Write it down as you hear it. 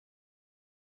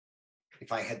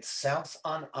If I head south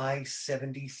on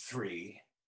I-73,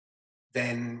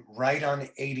 then right on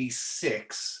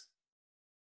 86,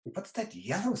 what's that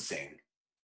yellow thing?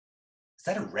 Is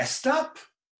that a rest stop?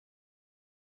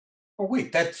 Oh,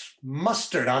 wait, that's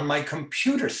mustard on my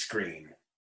computer screen.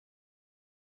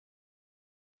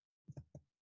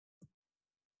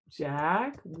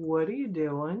 Jack, what are you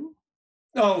doing?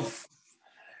 Oh,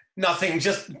 nothing,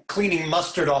 just cleaning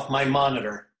mustard off my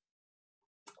monitor.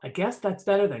 I guess that's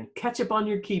better than ketchup on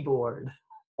your keyboard.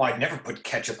 Oh, I'd never put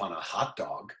ketchup on a hot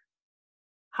dog.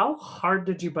 How hard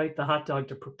did you bite the hot dog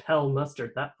to propel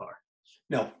mustard that far?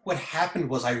 No, what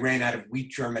happened was I ran out of wheat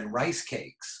German rice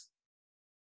cakes.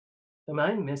 Am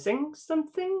I missing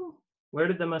something? Where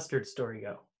did the mustard story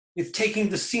go? It's taking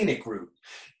the scenic route.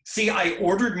 See, I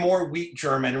ordered more wheat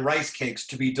German rice cakes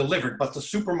to be delivered, but the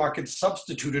supermarket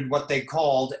substituted what they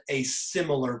called a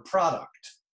similar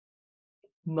product.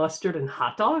 Mustard and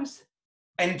hot dogs?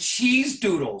 And cheese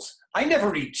doodles. I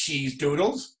never eat cheese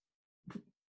doodles.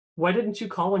 Why didn't you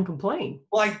call and complain?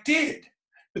 Well, I did.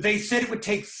 But they said it would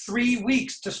take 3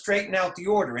 weeks to straighten out the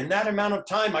order. In that amount of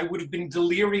time, I would have been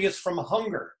delirious from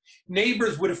hunger.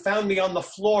 Neighbors would have found me on the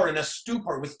floor in a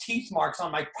stupor with teeth marks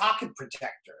on my pocket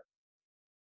protector.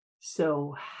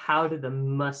 So, how did the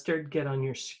mustard get on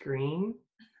your screen?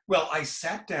 Well, I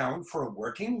sat down for a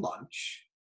working lunch.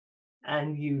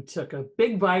 And you took a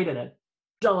big bite and a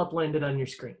dollop landed on your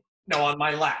screen. No, on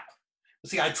my lap.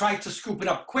 See, I tried to scoop it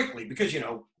up quickly because,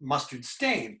 mustard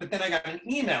stained, but then I got an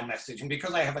email message, and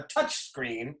because I have a touch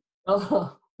screen.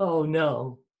 Oh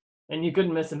no. And you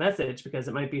couldn't miss a message because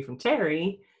it might be from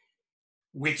Terry.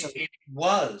 Which it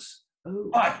was. Oh.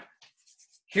 But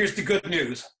here's the good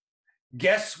news.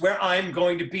 Guess where I'm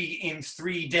going to be in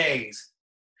 3 days?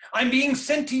 I'm being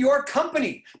sent to your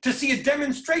company to see a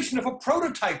demonstration of a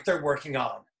prototype they're working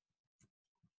on.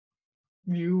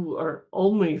 You are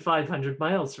only 500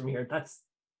 miles from here. That's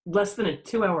less than a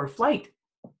 2-hour flight.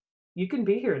 You can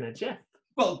be here in a jiff.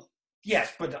 Well,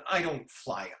 yes, but I don't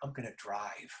fly. I'm going to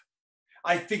drive.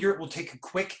 I figure it will take a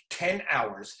quick 10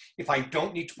 hours if I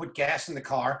don't need to put gas in the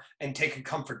car and take a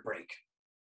comfort break.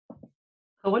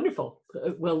 Oh, wonderful.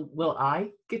 Will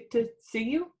I get to see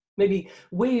you? Maybe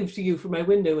wave to you from my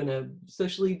window in a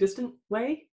socially distant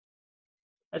way?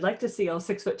 I'd like to see all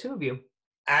 6'2" of you.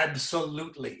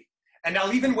 Absolutely. And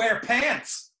I'll even wear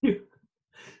pants.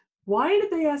 Why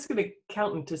did they ask an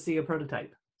accountant to see a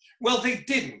prototype? Well, they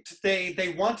didn't.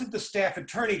 They wanted the staff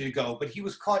attorney to go, but he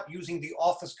was caught using the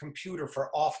office computer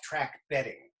for off-track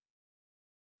betting.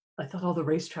 I thought all the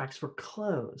racetracks were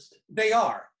closed. They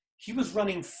are. He was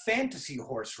running fantasy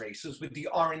horse races with the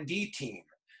R&D team.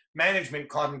 Management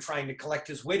caught him trying to collect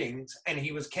his winnings, and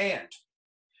he was canned.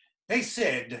 They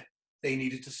said they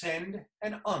needed to send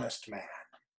an honest man,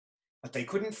 but they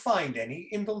couldn't find any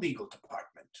in the legal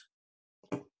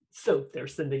department. So they're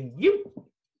sending you.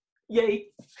 Yay.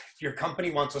 Your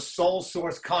company wants a sole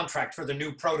source contract for the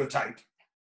new prototype.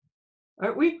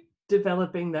 Aren't we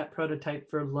developing that prototype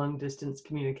for long distance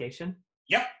communication?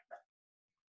 Yep.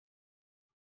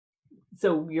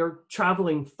 So you're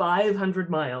traveling 500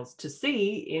 miles to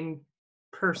see in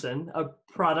person a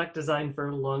product designed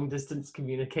for long distance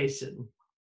communication.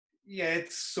 Yeah,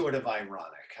 it's sort of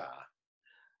ironic, huh?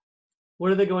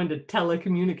 What are they going to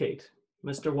telecommunicate?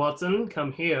 Mr. Watson,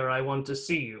 come here. I want to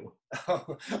see you.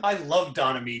 Oh, I love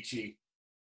Don Amici.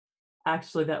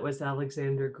 Actually, that was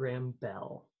Alexander Graham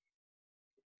Bell.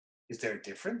 Is there a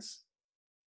difference?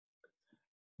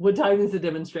 What time is the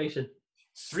demonstration?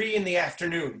 3 in the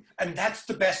afternoon, and that's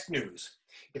the best news.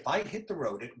 If I hit the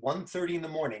road at 1:30 in the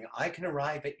morning, I can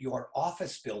arrive at your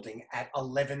office building at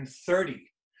 11:30.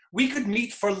 We could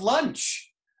meet for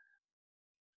lunch.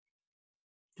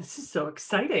 This is so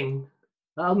exciting.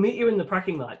 I'll meet you in the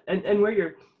parking lot and wear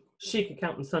your chic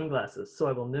accountant sunglasses so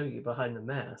I will know you behind the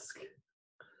mask.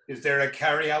 Is there a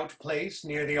carry-out place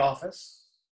near the office?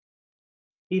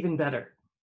 Even better.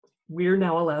 We're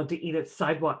now allowed to eat at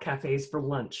sidewalk cafes for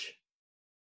lunch.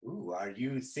 Ooh, are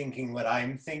you thinking what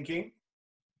I'm thinking?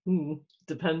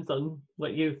 Depends on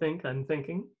what you think I'm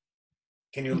thinking.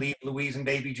 Can you leave Louise and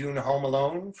baby June home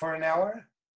alone for an hour?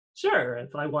 Sure,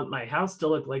 if I want my house to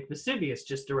look like Vesuvius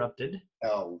just erupted.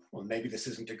 Oh, well, maybe this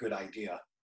isn't a good idea.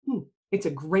 It's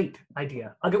a great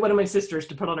idea. I'll get one of my sisters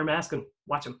to put on her mask and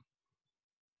watch them.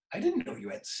 I didn't know you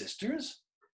had sisters.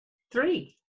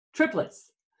 3.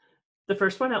 Triplets. The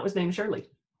first one out was named Shirley.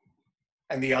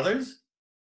 And the others?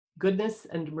 Goodness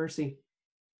and Mercy.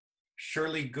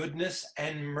 Surely goodness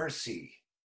and mercy.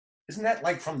 Isn't that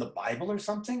like from the Bible or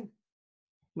something?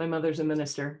 My mother's a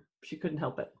minister. She couldn't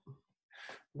help it.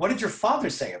 What did your father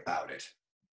say about it?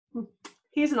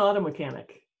 He's an auto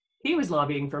mechanic. He was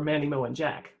lobbying for Manny, Mo, and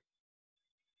Jack.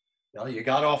 Well, you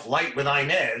got off light with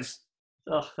Inez.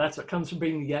 Oh, that's what comes from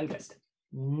being the youngest.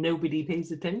 Nobody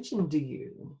pays attention to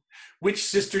you. Which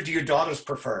sister do your daughters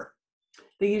prefer?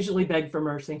 They usually beg for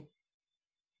mercy.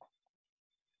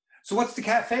 So what's the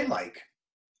cafe like?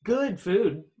 Good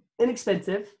food.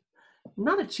 Inexpensive.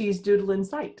 Not a cheese doodle in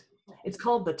sight. It's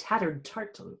called the Tattered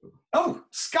Tartan. Oh,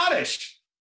 Scottish.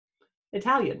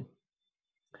 Italian.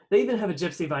 They even have a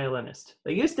gypsy violinist.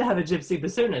 They used to have a gypsy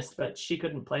bassoonist, but she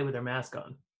couldn't play with her mask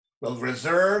on. We'll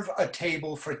reserve a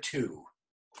table for 2.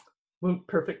 Won't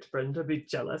perfect Brenda be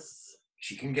jealous?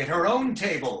 She can get her own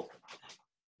table.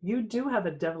 You do have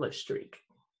a devilish streak.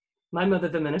 My mother,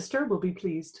 the minister, will be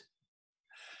pleased.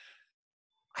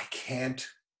 I can't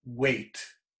wait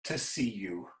to see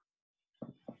you.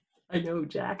 I know,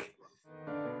 Jack.